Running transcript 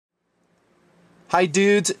Hi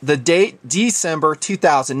dudes, the date December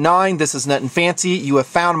 2009. This is Nutnfancy. You have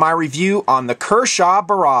found my review on the Kershaw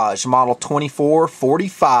Barrage model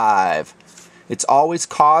 2445. It's always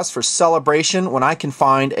cause for celebration when I can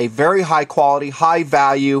find a very high quality, high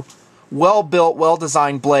value, well built, well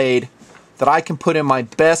designed blade that I can put in my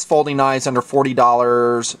best folding knives under $40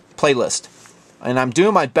 playlist. And I'm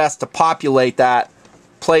doing my best to populate that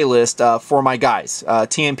playlist for my guys,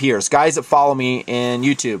 TMPers, guys that follow me in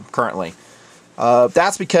YouTube currently.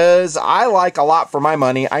 That's because I like a lot for my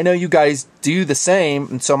money. I know you guys do the same,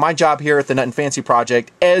 and so my job here at the Nutnfancy Project,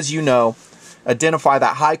 as you know, identify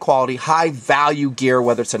that high quality, high value gear,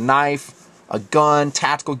 whether it's a knife, a gun,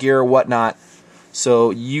 tactical gear, or whatnot, so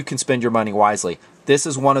you can spend your money wisely. This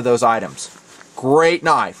is one of those items. Great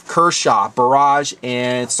knife, Kershaw Barrage,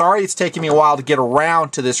 and sorry it's taking me a while to get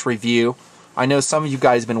around to this review. I know some of you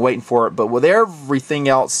guys have been waiting for it, but with everything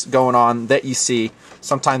else going on that you see,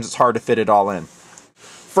 sometimes it's hard to fit it all in.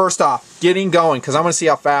 First off, getting going, because I'm going to see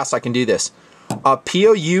how fast I can do this.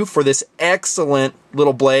 POU for this excellent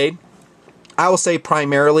little blade, I will say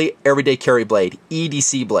primarily everyday carry blade,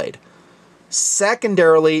 EDC blade.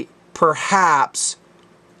 Secondarily, perhaps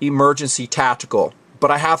emergency tactical,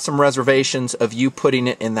 but I have some reservations of you putting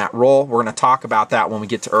it in that role. We're going to talk about that when we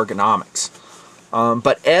get to ergonomics.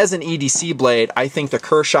 But as an EDC blade, I think the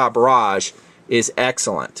Kershaw Barrage is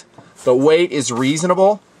excellent. The weight is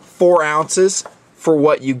reasonable, 4 ounces for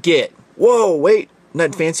what you get. Whoa, wait,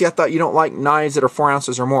 Nutnfancy, I thought you don't like knives that are 4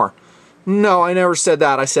 ounces or more. No, I never said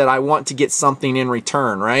that. I said I want to get something in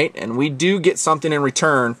return, right? And we do get something in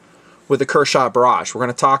return with the Kershaw Barrage. We're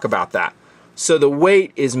going to talk about that. So the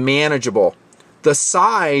weight is manageable. The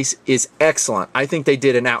size is excellent. I think they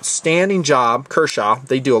did an outstanding job, Kershaw.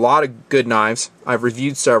 They do a lot of good knives. I've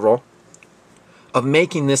reviewed several, of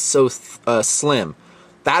making this so slim.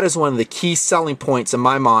 That is one of the key selling points in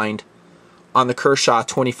my mind on the Kershaw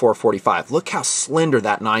 2445. Look how slender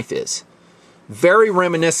that knife is. Very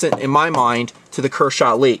reminiscent in my mind to the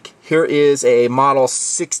Kershaw Leak. Here is a model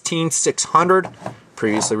 16600,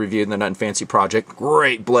 previously reviewed in the Nutnfancy Project.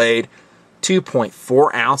 Great blade.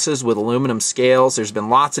 2.4 ounces with aluminum scales. There's been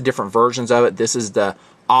lots of different versions of it. This is the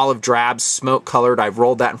olive drab, smoke colored. I've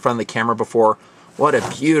rolled that in front of the camera before. What a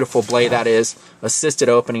beautiful blade that is. Assisted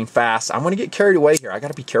opening fast. I'm going to get carried away here. I got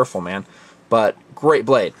to be careful, man. But great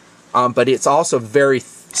blade. But it's also very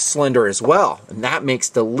slender as well. And that makes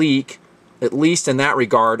the Leak, at least in that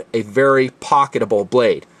regard, a very pocketable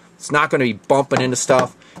blade. It's not going to be bumping into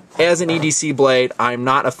stuff. As an EDC blade, I'm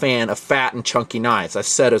not a fan of fat and chunky knives. I've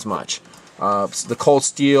said as much. The Cold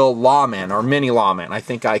Steel Lawman or Mini Lawman, I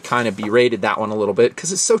think I kind of berated that one a little bit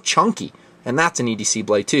because it's so chunky, and that's an EDC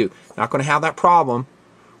blade too. Not going to have that problem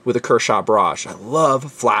with a Kershaw Barrage. I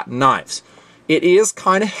love flattened knives. It is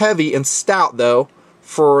kind of heavy and stout though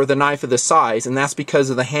for the knife of this size, and that's because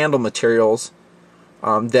of the handle materials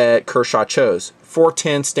that Kershaw chose.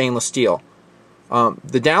 410 stainless steel.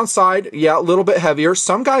 The downside, yeah, a little bit heavier.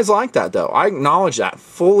 Some guys like that though. I acknowledge that,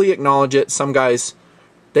 fully acknowledge it. Some guys,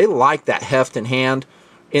 they like that heft in hand.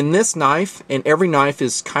 In this knife, and every knife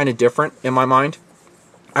is kind of different in my mind,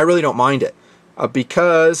 I really don't mind it.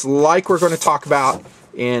 Because, like we're going to talk about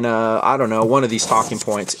in, I don't know, one of these talking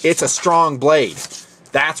points, it's a strong blade.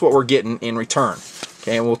 That's what we're getting in return.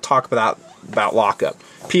 Okay, and we'll talk about lockup.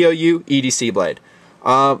 POU, EDC blade.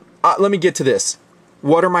 Let me get to this.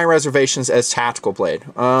 What are my reservations as tactical blade?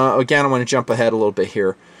 Again, I'm going to jump ahead a little bit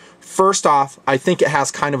here. First off, I think it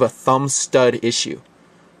has kind of a thumb stud issue.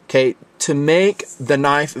 Okay, to make the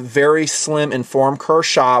knife very slim in form,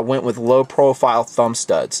 Kershaw went with low profile thumb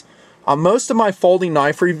studs. On most of my folding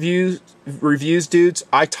knife reviews, dudes,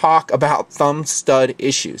 I talk about thumb stud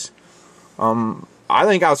issues. I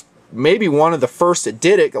think I was maybe one of the first that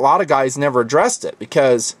did it. A lot of guys never addressed it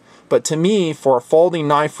but to me, for a folding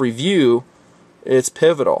knife review, it's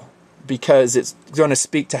pivotal because it's going to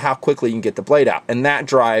speak to how quickly you can get the blade out, and that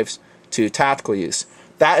drives to tactical use.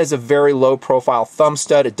 That is a very low profile thumb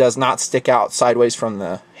stud. It does not stick out sideways from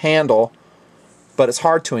the handle, but it's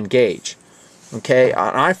hard to engage. Okay, and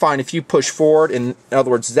I find if you push forward, in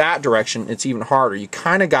other words that direction, it's even harder. You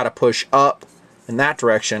kind of got to push up in that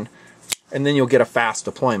direction, and then you'll get a fast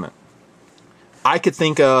deployment. I could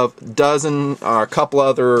think of a dozen or a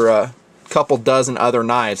couple dozen other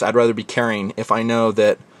knives I'd rather be carrying if I know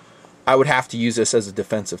that I would have to use this as a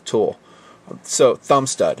defensive tool. So thumb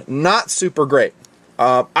stud, not super great.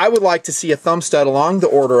 I would like to see a thumb stud along the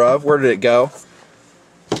order of, where did it go?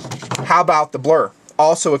 How about the Blur?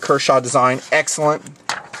 Also a Kershaw design, excellent.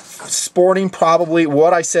 Sporting probably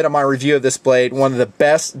what I said in my review of this blade, one of the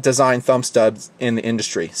best designed thumb studs in the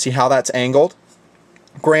industry. See how that's angled?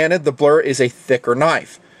 Granted, the Blur is a thicker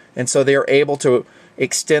knife. And so they are able to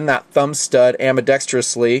extend that thumb stud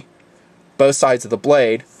ambidextrously, both sides of the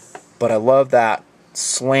blade. But I love that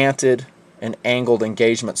slanted and angled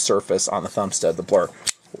engagement surface on the thumb stud, the blur.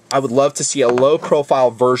 I would love to see a low profile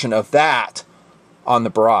version of that on the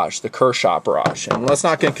Barrage, the Kershaw Barrage. And let's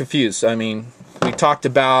not get confused. I mean, we talked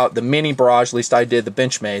about the mini Barrage, at least I did, the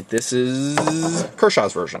Benchmade. This is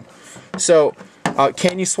Kershaw's version. So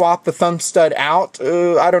can you swap the thumb stud out?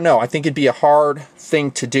 I don't know. I think it'd be a hard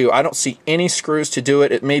thing to do. I don't see any screws to do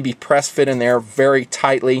it. It may be press fit in there very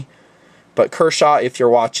tightly. But Kershaw, if you're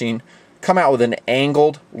watching, come out with an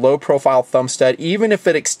angled, low-profile thumb stud. Even if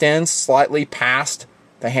it extends slightly past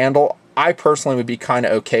the handle, I personally would be kind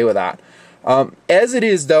of okay with that. As it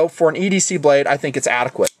is, though, for an EDC blade, I think it's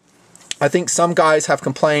adequate. I think some guys have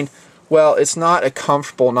complained, well, it's not a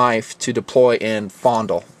comfortable knife to deploy and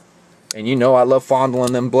fondle. And you know I love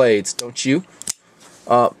fondling them blades, don't you?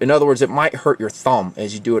 In other words, it might hurt your thumb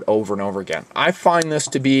as you do it over and over again. I find this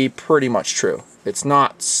to be pretty much true. It's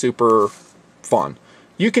not super fun.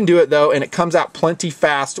 You can do it though, and it comes out plenty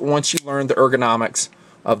fast once you learn the ergonomics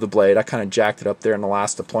of the blade. I kind of jacked it up there in the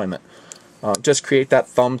last deployment. Just create that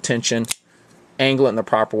thumb tension, angle it in the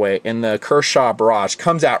proper way, and the Kershaw Barrage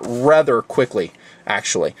comes out rather quickly,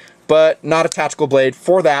 actually. But not a tactical blade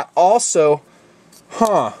for that. Also,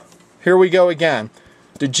 here we go again.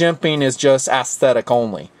 The jimping is just aesthetic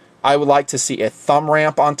only. I would like to see a thumb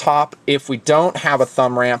ramp on top. If we don't have a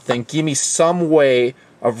thumb ramp, then give me some way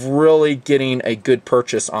of really getting a good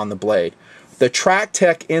purchase on the blade. The Track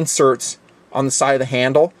Tech inserts on the side of the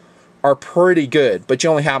handle are pretty good, but you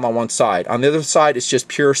only have them on one side. On the other side, it's just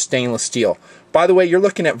pure stainless steel. By the way, you're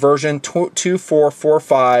looking at version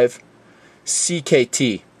 2445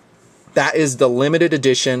 CKT. That is the limited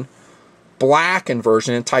edition blackened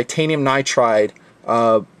version in titanium nitride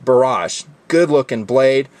Barrage. Good looking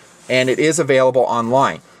blade, and it is available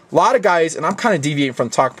online. A lot of guys, and I'm kind of deviating from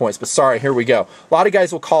the talk points, but sorry, here we go. A lot of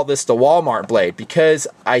guys will call this the Walmart blade because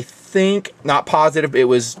I think, not positive, it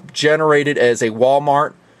was generated as a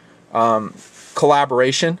Walmart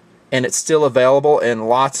collaboration, and it's still available in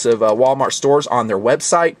lots of Walmart stores on their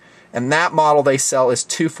website. And that model they sell is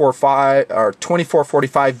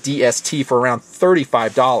 2445 DST for around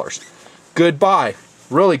 $35. Good buy,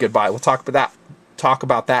 really good buy. We'll talk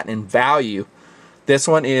about that in value. This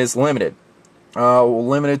one is limited.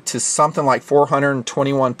 Limited to something like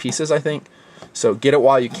 421 pieces, I think. So get it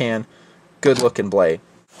while you can. Good looking blade.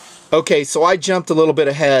 Okay, so I jumped a little bit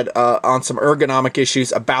ahead on some ergonomic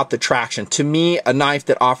issues about the traction. To me, a knife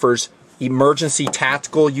that offers emergency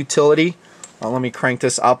tactical utility, let me crank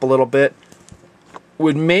this up a little bit,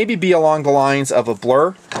 would maybe be along the lines of a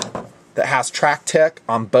Blur that has Track Tech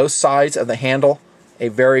on both sides of the handle. A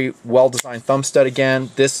very well-designed thumb stud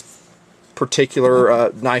again. This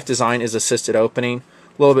particular knife design is assisted opening.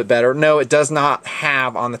 A little bit better. No, it does not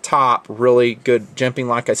have on the top really good jimping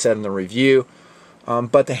like I said in the review.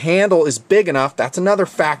 But the handle is big enough. That's another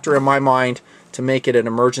factor in my mind to make it an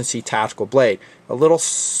emergency tactical blade.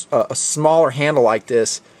 A smaller handle like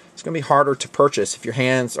this, it's going to be harder to purchase. If your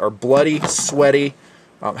hands are bloody, sweaty,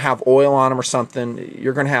 have oil on them or something,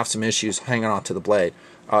 you're going to have some issues hanging on to the blade.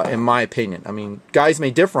 In my opinion. I mean, guys may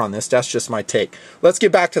differ on this. That's just my take. Let's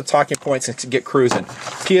get back to the talking points and get cruising.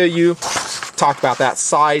 POU, talked about that.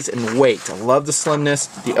 Size and weight. I love the slimness.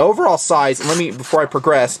 The overall size, before I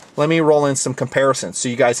progress, let me roll in some comparisons so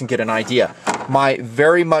you guys can get an idea. My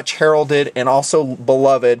very much heralded and also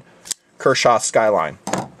beloved Kershaw Skyline.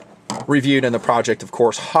 Reviewed in the project, of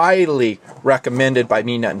course, highly recommended by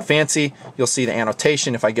me, Nutnfancy. You'll see the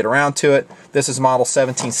annotation if I get around to it. This is model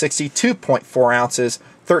 1760, 2.4 ounces,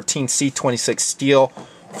 13C26 steel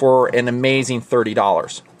for an amazing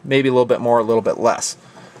 $30. Maybe a little bit more, a little bit less.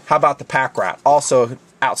 How about the Pack Rat? Also,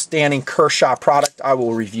 outstanding Kershaw product. I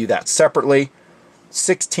will review that separately.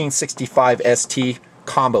 1665 ST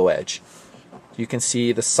Combo Edge. You can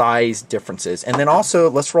see the size differences. And then also,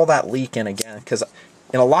 let's roll that leak in again, because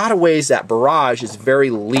in a lot of ways, that Barrage is very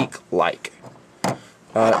leak-like.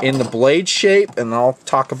 In the blade shape, and I'll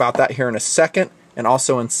talk about that here in a second, and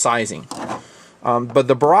also in sizing. But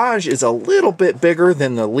the Barrage is a little bit bigger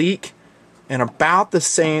than the Leak, and about the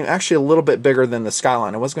same, actually a little bit bigger than the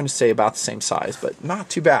Skyline. I was going to say about the same size, but not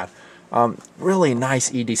too bad. Really nice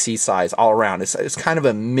EDC size all around. It's kind of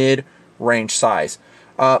a mid-range size.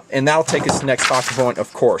 And that'll take us to the next talking point,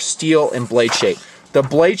 of course, steel and blade shape. The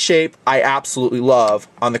blade shape I absolutely love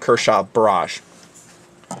on the Kershaw Barrage.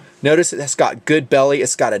 Notice it's got good belly.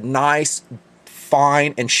 It's got a nice,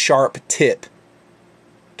 fine, and sharp tip.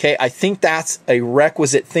 Okay, I think that's a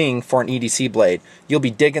requisite thing for an EDC blade. You'll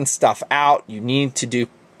be digging stuff out. You need to do,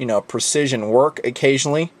 precision work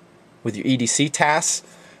occasionally with your EDC tasks.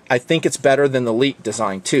 I think it's better than the leak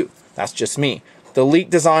design too. That's just me. The leak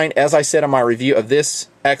design, as I said in my review of this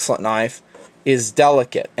excellent knife, is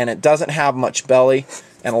delicate and it doesn't have much belly.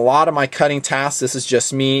 And a lot of my cutting tasks, this is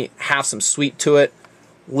just me, have some sweep to it.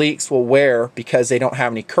 Leaks will wear because they don't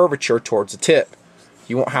have any curvature towards the tip.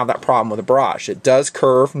 You won't have that problem with a barrage. It does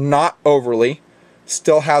curve, not overly.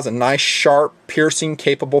 Still has a nice, sharp, piercing,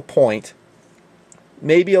 capable point.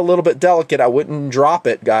 Maybe a little bit delicate. I wouldn't drop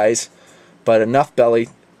it, guys, but enough belly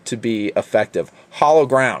to be effective. Hollow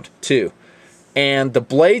ground, too. And the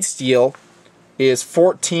blade steel is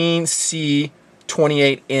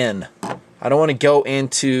 14C28N. I don't want to go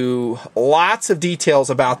into lots of details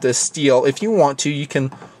about this steel. If you want to, you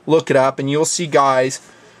can look it up, and you'll see guys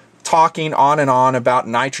talking on and on about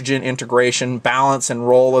nitrogen integration, balance and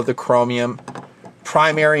role of the chromium,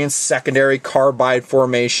 primary and secondary carbide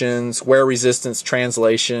formations, wear resistance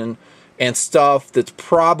translation, and stuff that's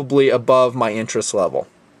probably above my interest level.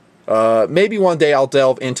 Maybe one day I'll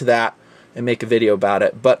delve into that and make a video about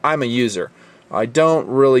it, but I'm a user. I don't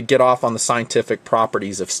really get off on the scientific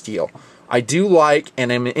properties of steel. I do like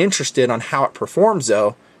and am interested on how it performs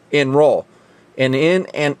though in roll. And in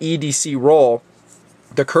an EDC roll,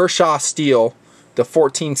 the Kershaw steel, the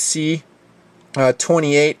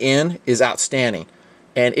 14C28N is outstanding.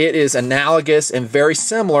 And it is analogous and very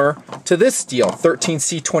similar to this steel,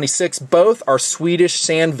 13C26. Both are Swedish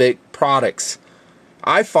Sandvik products.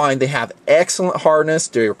 I find they have excellent hardness,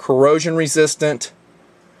 they're corrosion resistant,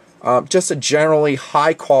 just a generally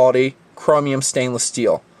high quality chromium stainless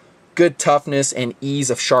steel. Good toughness and ease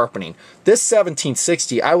of sharpening. This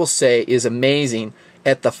 1760, I will say, is amazing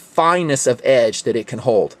at the fineness of edge that it can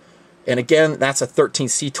hold. And again, that's a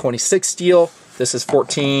 13C26 steel. This is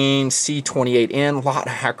 14C28N. A lot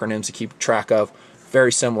of acronyms to keep track of.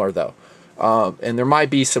 Very similar though. And there might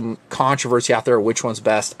be some controversy out there which one's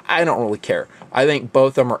best. I don't really care. I think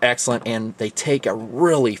both of them are excellent and they take a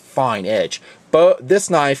really fine edge. But this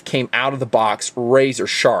knife came out of the box razor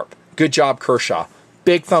sharp. Good job, Kershaw.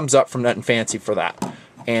 Big thumbs up from Nutnfancy for that.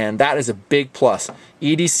 And that is a big plus.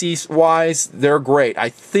 EDC wise, they're great. I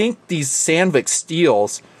think these Sandvik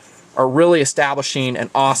steels are really establishing an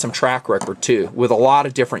awesome track record too, with a lot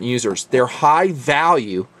of different users. They're high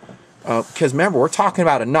value, because remember, we're talking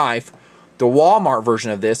about a knife. The Walmart version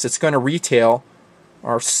of this, it's going to retail,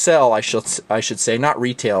 or sell, I should say, not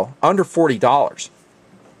retail, under $40.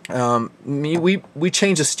 We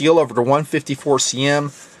changed the steel over to 154 cm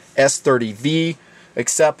S30V,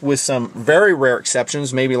 except with some very rare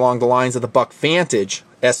exceptions, maybe along the lines of the Buck Vantage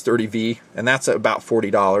S30V, and that's at about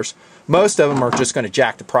 $40. Most of them are just going to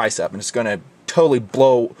jack the price up, and it's going to totally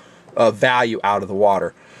blow value out of the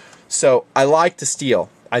water. So I like the steel.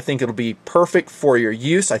 I think it'll be perfect for your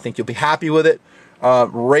use. I think you'll be happy with it.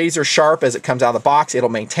 Razor sharp as it comes out of the box. It'll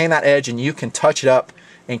maintain that edge, and you can touch it up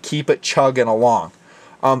and keep it chugging along.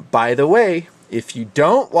 By the way, if you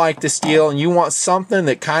don't like the steel and you want something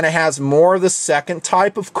that kind of has more of the second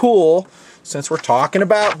type of cool, since we're talking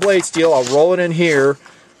about blade steel, I'll roll it in here.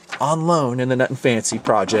 On loan in the Nutnfancy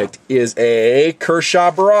project is a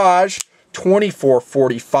Kershaw Barrage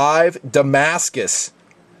 2445 Damascus.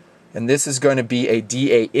 And this is going to be a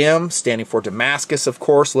DAM, standing for Damascus, of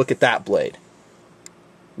course. Look at that blade.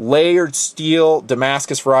 Layered steel,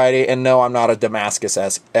 Damascus variety, and no, I'm not a Damascus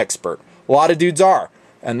expert. A lot of dudes are,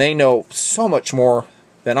 and they know so much more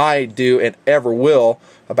than I do and ever will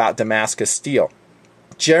about Damascus steel.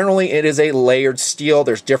 Generally, it is a layered steel.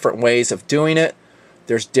 There's different ways of doing it.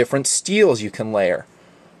 There's different steels you can layer.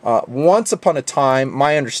 Once upon a time,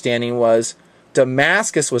 my understanding was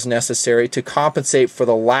Damascus was necessary to compensate for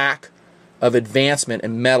the lack of advancement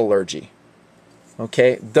in metallurgy.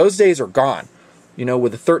 Okay, those days are gone. You know,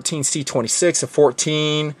 with the 13C26, a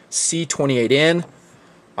 14C28N,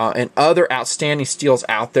 and other outstanding steels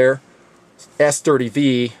out there,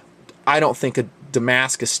 S30V, I don't think a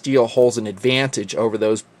Damascus steel holds an advantage over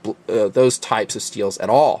those types of steels at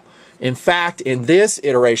all. In fact, in this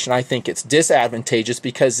iteration, I think it's disadvantageous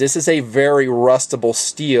because this is a very rustable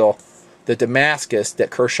steel, the Damascus that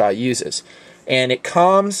Kershaw uses. And it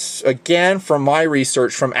comes, again, from my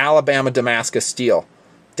research, from Alabama Damascus steel,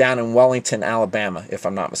 down in Wellington, Alabama, if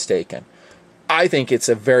I'm not mistaken. I think it's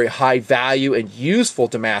a very high value and useful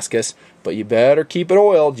Damascus, but you better keep it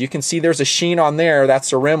oiled. You can see there's a sheen on there. That's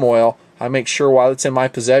the rim oil. I make sure while it's in my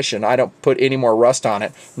possession, I don't put any more rust on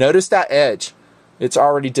it. Notice that edge. It's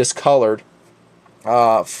already discolored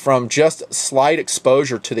from just slight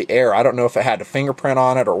exposure to the air. I don't know if it had a fingerprint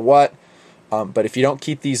on it or what, but if you don't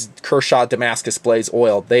keep these Kershaw Damascus blades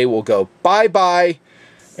oiled, they will go bye-bye,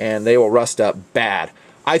 and they will rust up bad.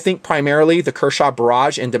 I think primarily the Kershaw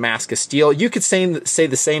Barrage in Damascus steel. You could say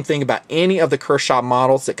the same thing about any of the Kershaw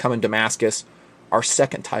models that come in Damascus, are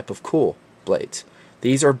second type of cool blades.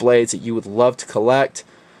 These are blades that you would love to collect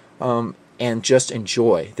and just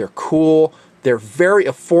enjoy. They're cool. They're very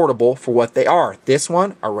affordable for what they are. This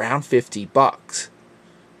one, around 50 bucks.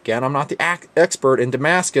 Again, I'm not the expert in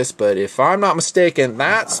Damascus, but if I'm not mistaken,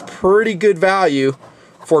 that's pretty good value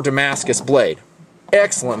for Damascus blade.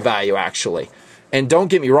 Excellent value, actually. And don't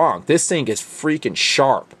get me wrong, this thing is freaking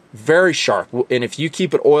sharp. Very sharp. And if you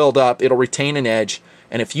keep it oiled up, it'll retain an edge.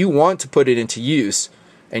 And if you want to put it into use,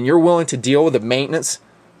 and you're willing to deal with the maintenance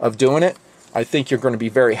of doing it, I think you're going to be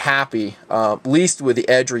very happy, at least with the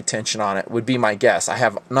edge retention on it, would be my guess. I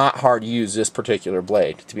have not hard used this particular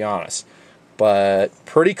blade, to be honest. But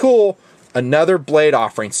pretty cool. Another blade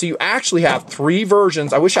offering. So you actually have 3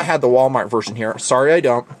 versions. I wish I had the Walmart version here. Sorry, I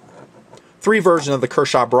don't. 3 versions of the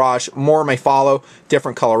Kershaw Barrage. More may follow.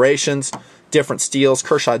 Different colorations, different steels.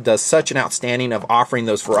 Kershaw does such an outstanding of offering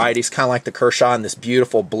those varieties, kind of like the Kershaw in this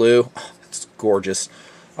beautiful blue. Oh, it's gorgeous.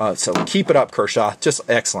 So keep it up, Kershaw. Just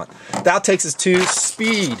excellent. That takes us to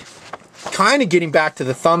speed. Kind of getting back to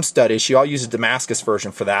the thumb stud issue. I'll use a Damascus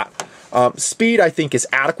version for that. Speed, I think, is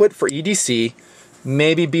adequate for EDC.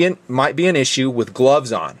 Might be an issue with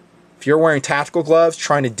gloves on. If you're wearing tactical gloves,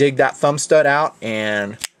 trying to dig that thumb stud out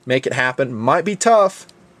and make it happen, might be tough.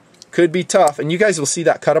 Could be tough. And you guys will see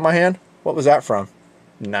that cut on my hand. What was that from?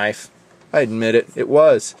 Knife. I admit it. It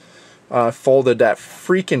was. Folded that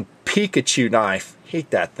freaking Pikachu knife.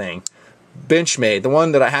 Hate that thing. Benchmade. The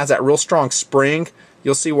one that has that real strong spring.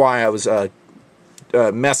 You'll see why I was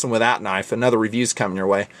messing with that knife. Another review's coming your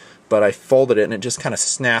way. But I folded it and it just kind of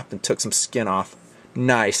snapped and took some skin off.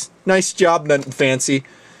 Nice. Nice job, Nutnfancy.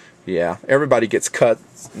 Yeah, everybody gets cut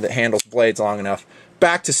that handles blades long enough.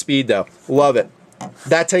 Back to speed, though. Love it.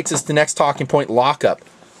 That takes us to the next talking point, lockup.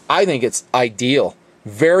 I think it's ideal.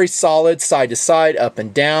 Very solid, side to side, up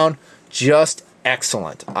and down. Just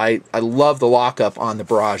excellent. I love the lockup on the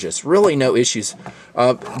Barrages. Really no issues.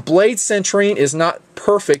 Blade centering is not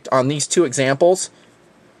perfect on these 2 examples.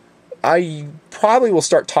 I probably will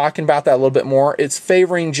start talking about that a little bit more. It's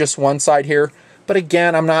favoring just one side here. But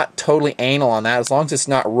again, I'm not totally anal on that. As long as it's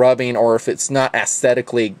not rubbing or if it's not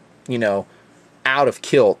aesthetically, you know, out of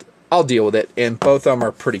kilt, I'll deal with it. And both of them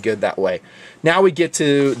are pretty good that way. Now we get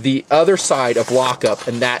to the other side of lockup,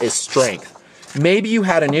 and that is strength. Maybe you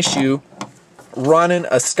had an issue running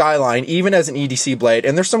a Skyline, even as an EDC blade,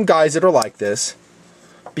 and there's some guys that are like this,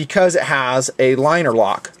 because it has a liner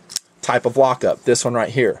lock type of lockup, this one right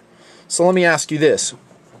here. So let me ask you this.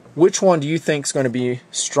 Which one do you think is going to be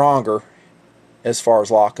stronger as far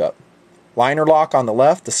as lockup? Liner lock on the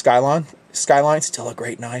left, the Skyline, still a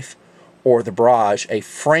great knife, or the Barrage, a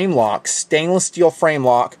frame lock, stainless steel frame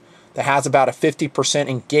lock that has about a 50%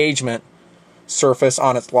 engagement surface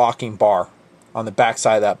on its locking bar on the back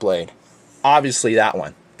side of that blade. Obviously that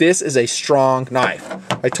one. This is a strong knife.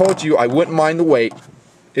 I told you I wouldn't mind the weight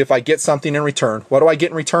if I get something in return. What do I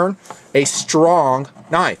get in return? A strong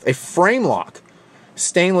knife, a frame lock.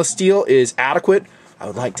 Stainless steel is adequate. I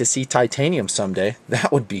would like to see titanium someday.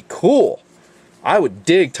 That would be cool. I would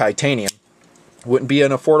dig titanium. Wouldn't be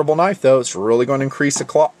an affordable knife though. It's really going to increase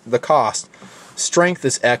the cost. Strength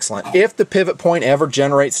is excellent. If the pivot point ever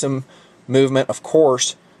generates some movement, of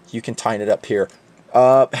course, you can tighten it up here.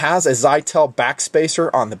 Has a Zytel backspacer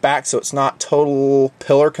on the back, so it's not total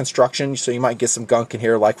pillar construction, so you might get some gunk in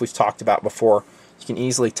here like we've talked about before. You can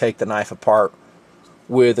easily take the knife apart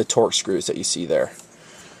with the torque screws that you see there.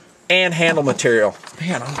 And handle material.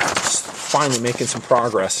 Man, I'm just finally making some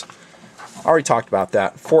progress. I already talked about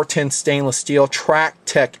that. 410 stainless steel Track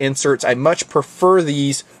Tech inserts. I much prefer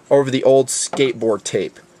these over the old skateboard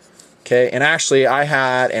tape. Okay, and actually I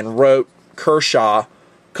had and wrote Kershaw a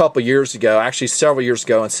couple years ago, actually several years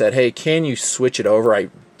ago, and said, hey, can you switch it over?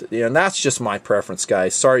 And that's just my preference,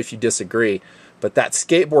 guys. Sorry if you disagree, but that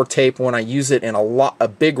skateboard tape, when I use it in a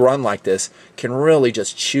big run like this, can really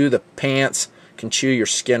just chew the pants, can chew your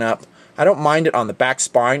skin up. I don't mind it on the back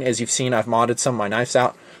spine. As you've seen, I've modded some of my knives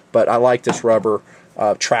out, but I like this rubber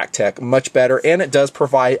Track Tech much better, and it does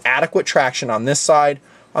provide adequate traction on this side.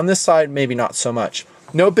 On this side, maybe not so much.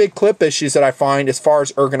 No big clip issues that I find as far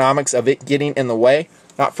as ergonomics of it getting in the way.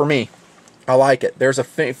 Not for me. I like it. There's a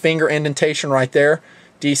finger indentation right there.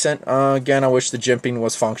 Decent. Again, I wish the jimping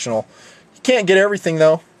was functional. You can't get everything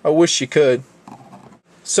though. I wish you could.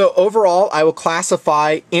 So overall, I will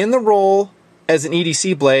classify in the role as an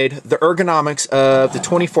EDC blade the ergonomics of the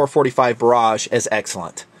 2445 Barrage as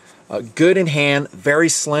excellent. Good in hand, very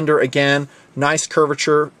slender again, nice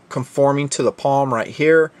curvature conforming to the palm right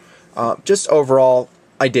here. Just overall,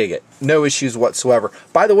 I dig it. No issues whatsoever.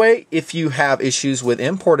 By the way, if you have issues with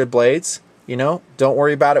imported blades, you know, don't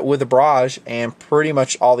worry about it with the Barrage and pretty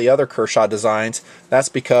much all the other Kershaw designs. That's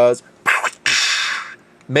because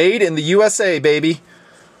made in the USA, baby.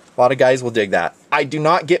 A lot of guys will dig that. I do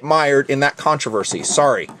not get mired in that controversy.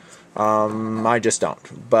 Sorry. I just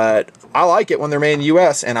don't. But I like it when they're made in the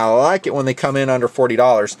US, and I like it when they come in under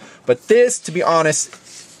 $40. But this, to be honest,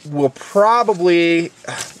 will probably,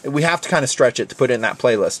 we have to kind of stretch it to put it in that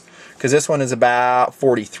playlist, because this one is about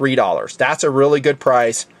 $43. That's a really good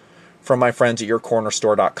price from my friends at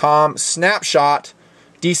yourcornerstore.com. Snapshot,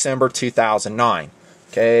 December 2009.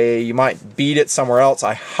 Okay, you might beat it somewhere else.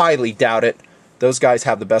 I highly doubt it. Those guys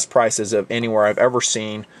have the best prices of anywhere I've ever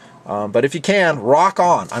seen. But if you can, rock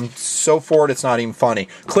on. I'm so for it, it's not even funny.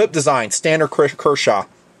 Clip design, standard Kershaw.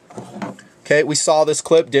 Okay, we saw this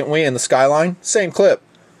clip, didn't we, in the Skyline? Same clip.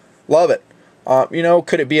 Love it. You know,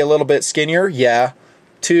 could it be a little bit skinnier? Yeah.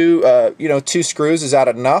 Two screws, is that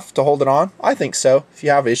enough to hold it on? I think so. If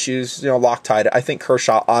you have issues, you know, Loctite. I think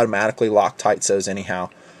Kershaw automatically Loctite those anyhow.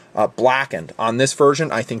 Blackened. On this version,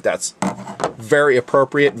 I think that's very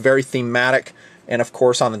appropriate, very thematic. And of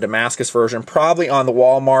course on the Damascus version, probably on the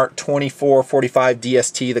Walmart 2445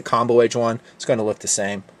 DST, the combo edge one, it's going to look the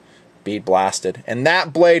same. Bead blasted. And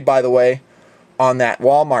that blade, by the way, on that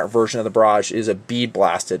Walmart version of the Barrage is a bead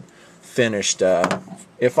blasted, finished,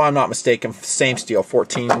 if I'm not mistaken, same steel,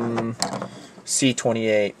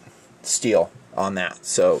 14C28 steel on that.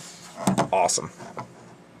 So awesome.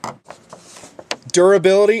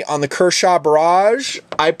 Durability on the Kershaw Barrage,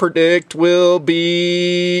 I predict, will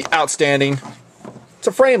be outstanding. It's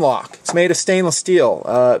a frame lock. It's made of stainless steel.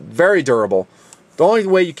 Very durable. The only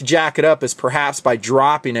way you could jack it up is perhaps by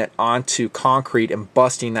dropping it onto concrete and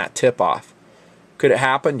busting that tip off. Could it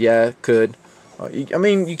happen? Yeah, it could. I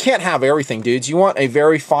mean, you can't have everything, dudes. You want a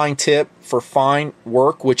very fine tip for fine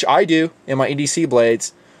work, which I do in my EDC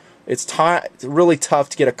blades. It's really tough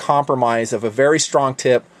to get a compromise of a very strong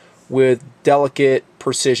tip with delicate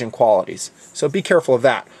precision qualities. So be careful of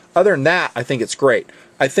that. Other than that, I think it's great.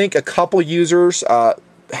 I think a couple users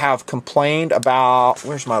have complained about,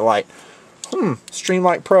 where's my light?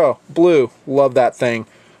 Streamlight Pro, blue, love that thing.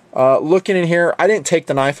 Looking in here, I didn't take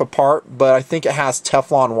the knife apart, but I think it has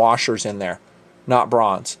Teflon washers in there, not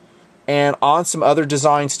bronze. And on some other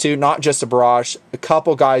designs too, not just a Barrage, a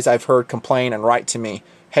couple guys I've heard complain and write to me,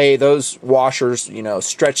 hey, those washers, you know,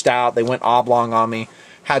 stretched out, they went oblong on me,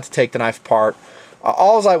 had to take the knife apart.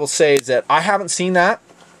 All I will say is that I haven't seen that.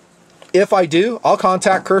 If I do, I'll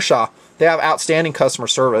contact Kershaw. They have outstanding customer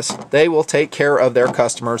service. They will take care of their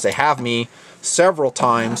customers. They have me several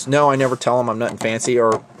times. No, I never tell them I'm Nutnfancy,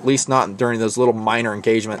 or at least not during those little minor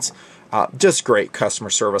engagements. Just great customer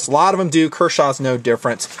service. A lot of them do. Kershaw's no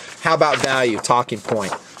difference. How about value? Talking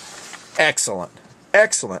point. Excellent.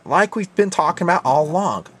 Excellent. Like we've been talking about all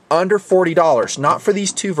along. Under $40. Not for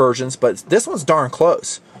these two versions, but this one's darn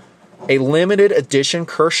close. A limited edition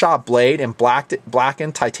Kershaw blade in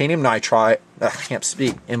blackened titanium nitride. I can't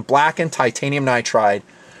speak. In blackened titanium nitride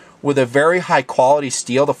with a very high quality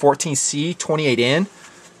steel, the 14C28N,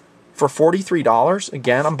 for $43.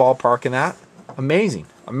 Again, I'm ballparking that. Amazing.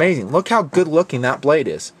 Amazing. Look how good looking that blade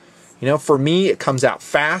is. You know, for me, it comes out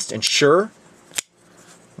fast and sure.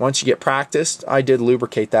 Once you get practiced, I did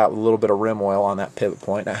lubricate that with a little bit of rim oil on that pivot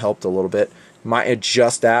point. That helped a little bit. You might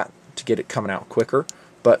adjust that to get it coming out quicker.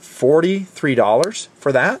 But $43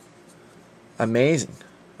 for that? Amazing.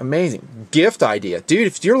 Amazing. Gift idea. Dude,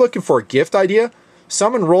 if you're looking for a gift idea,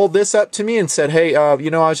 someone rolled this up to me and said, hey,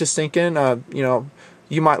 you know, I was just thinking, you know,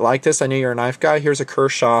 you might like this. I know you're a knife guy. Here's a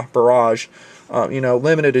Kershaw Barrage. You know,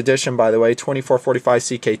 limited edition, by the way, 2445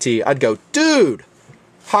 CKT. I'd go, dude,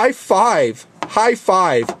 high five. High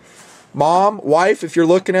five. Mom, wife, if you're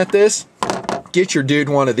looking at this, get your dude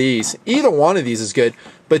one of these. Either one of these is good.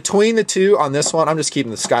 Between the two on this one, I'm just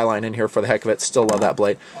keeping the Skyline in here for the heck of it. Still love that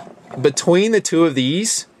blade. Between the two of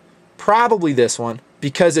these, probably this one,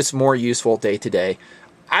 because it's more useful day to day.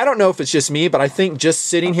 I don't know if it's just me, but I think just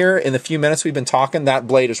sitting here in the few minutes we've been talking, that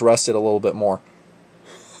blade has rusted a little bit more.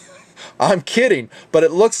 I'm kidding, but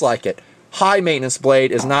it looks like it. High maintenance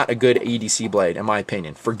blade is not a good EDC blade, in my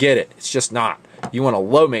opinion. Forget it. It's just not. You want a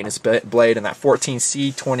low maintenance blade, and that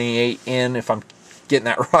 14C28N, if I'm getting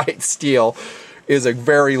that right, steel, is a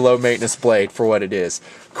very low maintenance blade for what it is.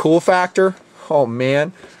 Cool factor, oh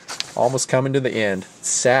man, almost coming to the end. It's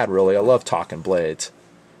sad, really. I love talking blades.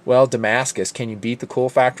 Well, Damascus, can you beat the cool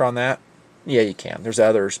factor on that? Yeah, you can. There's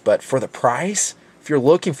others, but for the price, if you're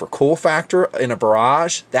looking for cool factor in a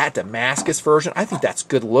Barrage, that Damascus version, I think that's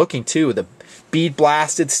good looking too. The bead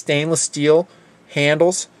blasted stainless steel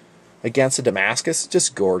handles against a Damascus,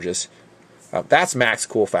 just gorgeous. That's max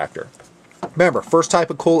cool factor. Remember, first type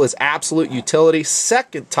of cool is absolute utility.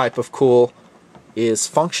 Second type of cool is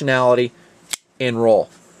functionality and roll.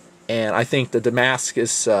 And I think the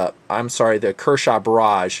the Kershaw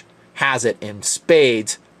Barrage has it in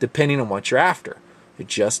spades, depending on what you're after. It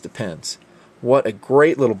just depends. What a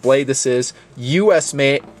great little blade this is. US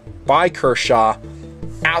made by Kershaw.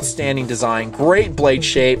 Outstanding design, great blade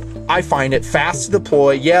shape. I find it fast to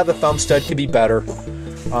deploy. Yeah, the thumb stud could be better,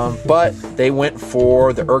 but they went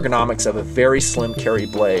for the ergonomics of a very slim carry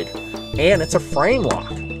blade. And it's a frame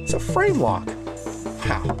lock. It's a frame lock.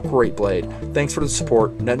 Wow, great blade. Thanks for the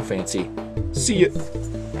support, Nutnfancy. See ya.